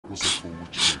What's up, fool?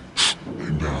 What you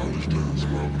Hey, now this nigga's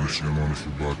loving this shit on it for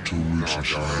about 2 weeks and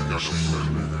shit. I ain't got seen that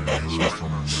nigga and heard from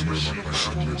him. Man, I think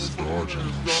that nigga dodging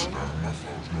and shit. My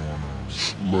fault's going on.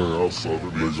 Man, I saw the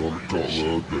nigga on the call the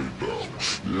other day, dog.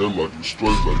 Yeah, like you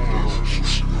straight like that.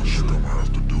 Shit, I'ma have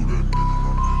to do that, nigga,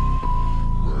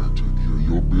 Man, take care of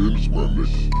your business, my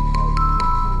nigga.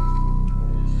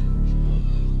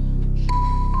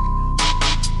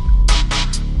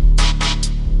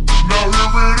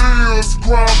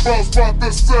 Crime boss bout to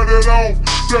set it off.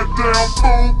 That damn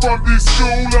fool from the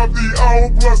school of the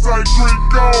old. Plus I drink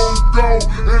gold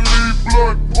and leave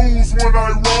blood pools when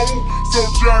I roll. So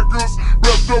jackers,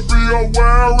 better be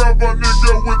aware of a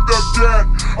nigga with the gat.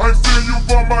 I see you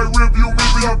from my review,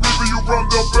 maybe I'm leaving you from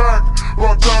the back.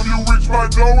 By the time you reach my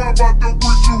door, I'm about to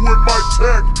greet you with my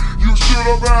tech. You should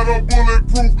have had a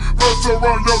bulletproof vest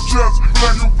around your chest.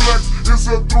 When you flex, it's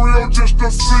a thrill just to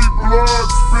see blood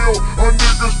spill. A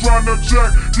nigga's trying to check,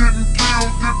 getting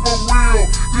killed, get for real.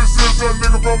 This is a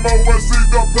nigga from overseas,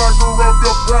 the packer of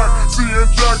the pack. Seeing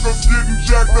jackers getting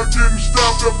jacked, they're getting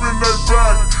stabbed up in their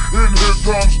back. And here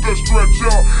comes the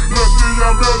stretcher. Let the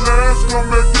ambulance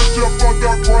come and get you for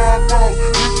the crime boss.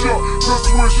 Hit ya, the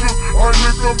swishers. I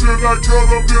hit them, then I cut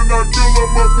them, then I fill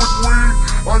them up with weed.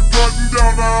 I'm cutting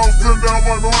down the house, and now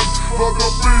I'm on for the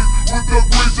beat. With the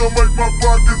grease to make my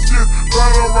pockets get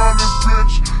right around this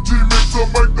bitch. G-Mix to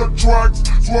make the tracks,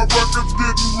 so our records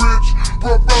getting rich.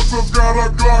 Professor's got a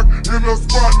Glock in the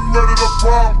spot and ready to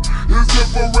pop. His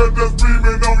infrared that's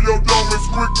beaming on your dome is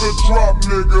quick to drop,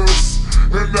 niggas.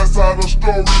 And that's how the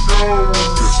story goes.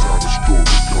 That's how the story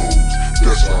goes.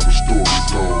 That's how the story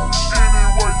goes.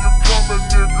 Anyway you coming,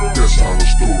 nigga. That's how the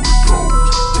story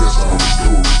goes. That's how the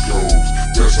story goes.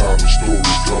 That's how the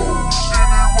story goes.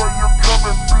 Anyway you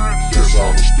coming, bitch. That's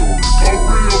how the story A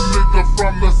goes. real nigga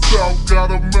from the south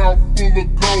got a mouth full of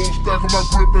gold. Stacking my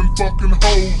grip and fucking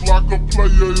hoes like a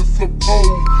player is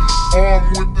supposed.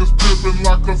 Armed with this pippin'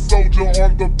 like a soldier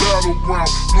on the battleground.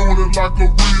 Doing it like a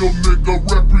real nigga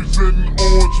representing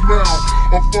Orange Mound.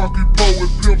 A funky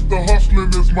poet pimps the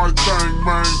hustling is my thing,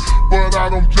 man. But I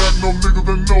don't jack no niggas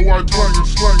that know I clangin'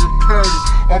 slangin' cane.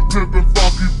 I'm pimpin'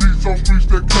 funky beats on streets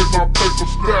that keep my paper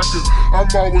stacking.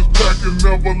 I'm always packing,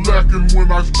 never lacking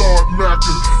when I start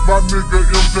macking. My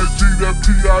nigga MJG, that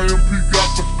PIMP got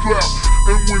the strap.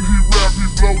 And when he rap, he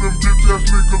blow them bitch ass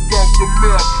niggas off the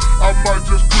map. I might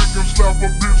just click and slap a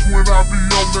bitch when I be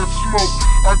on that smoke.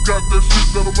 I got that shit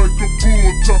that'll make a bull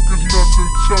tuck his nuts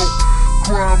and choke.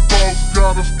 Crime boss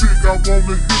got a stick, I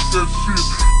wanna hit that shit.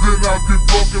 Then I get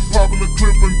buckin', poppin' the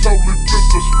clip and totally flip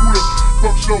the script.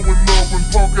 Fuck showing love when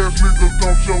punk ass niggas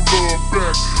don't show love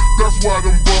back. That's why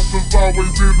them busters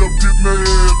always end up getting their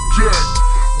ass jacked.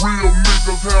 Real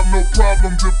niggas have no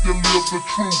problems if you live the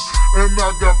truth. And I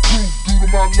got proof due to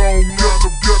my long line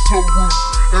of ghetto roots.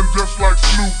 And just like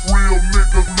Snoop, real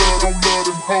niggas love them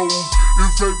hoes.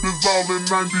 It's Ape is all in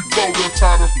 94, that's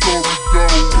how the story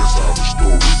goes. That's how the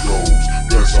story goes.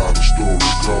 That's how the story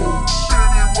goes.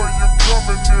 Anyway you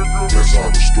coming, nigga. That's how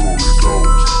the story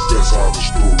goes. That's how the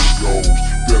story goes.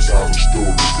 That's how the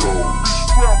story goes. Be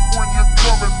strapped when you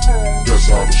coming, fool. That's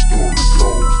how the story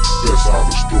goes. That's how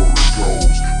the story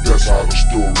goes. That's how the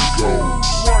story goes.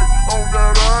 Right on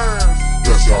that ass.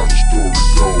 That's how the story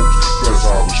goes. That's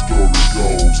how the story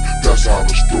goes. That's how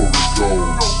the story goes.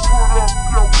 Go put up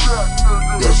your back,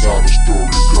 nigga. That's how the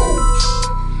story goes.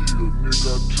 Yeah,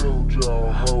 nigga, I told y'all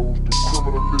hoes, the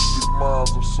criminalistic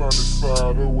minds of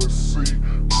Sunnyside, OSC,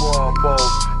 Crime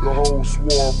Boss, the whole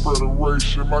Swarm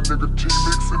Federation, my nigga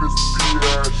T-Mix and his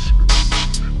B-ass shit.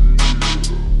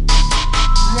 Yeah.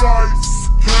 Lights,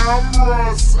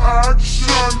 cameras,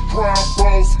 action, Crime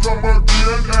Boss come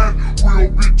again and we'll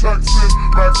be texting,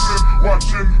 maxing,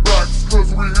 watching backs, cause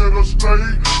we here to stay.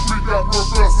 We got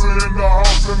Professor in the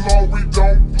house and law we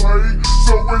don't play.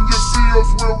 So when you see us,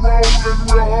 we're rolling,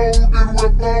 we're holding,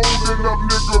 we're folding up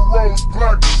nigga rose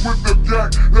black with the jack.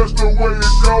 That's the way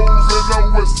it goes.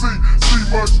 And OSC, see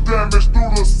much damage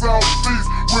through the southeast.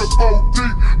 We're 4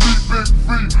 deep, me Big V,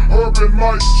 Urban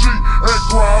Mike G, and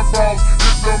Crime Boss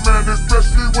is the man,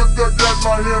 especially with the gat in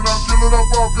my hand. I'm killing up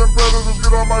all competitors,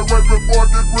 get out my way before I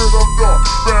get rid of the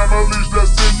families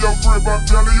that's in your crib. I'm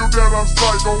telling you that I'm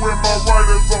psycho. In my right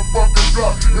is a fucking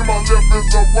Glock, in my left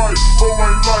is a right. Oh,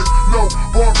 ain't like no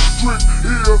punk trick.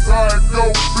 Here's how it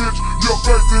go, bitch. Your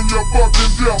face and your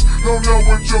fucking death. Don't know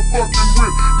what you're fucking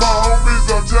with. My homies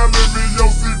are telling me, yo,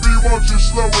 CB, won't you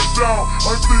slow it down?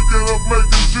 I'm thinking of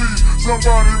making G's.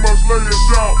 Somebody must lay it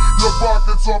down. Your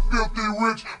pockets are filthy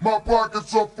rich. My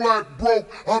pockets are flat broke.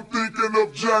 I'm thinking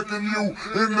of jacking you.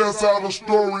 And that's how the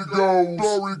story goes.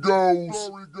 Story goes.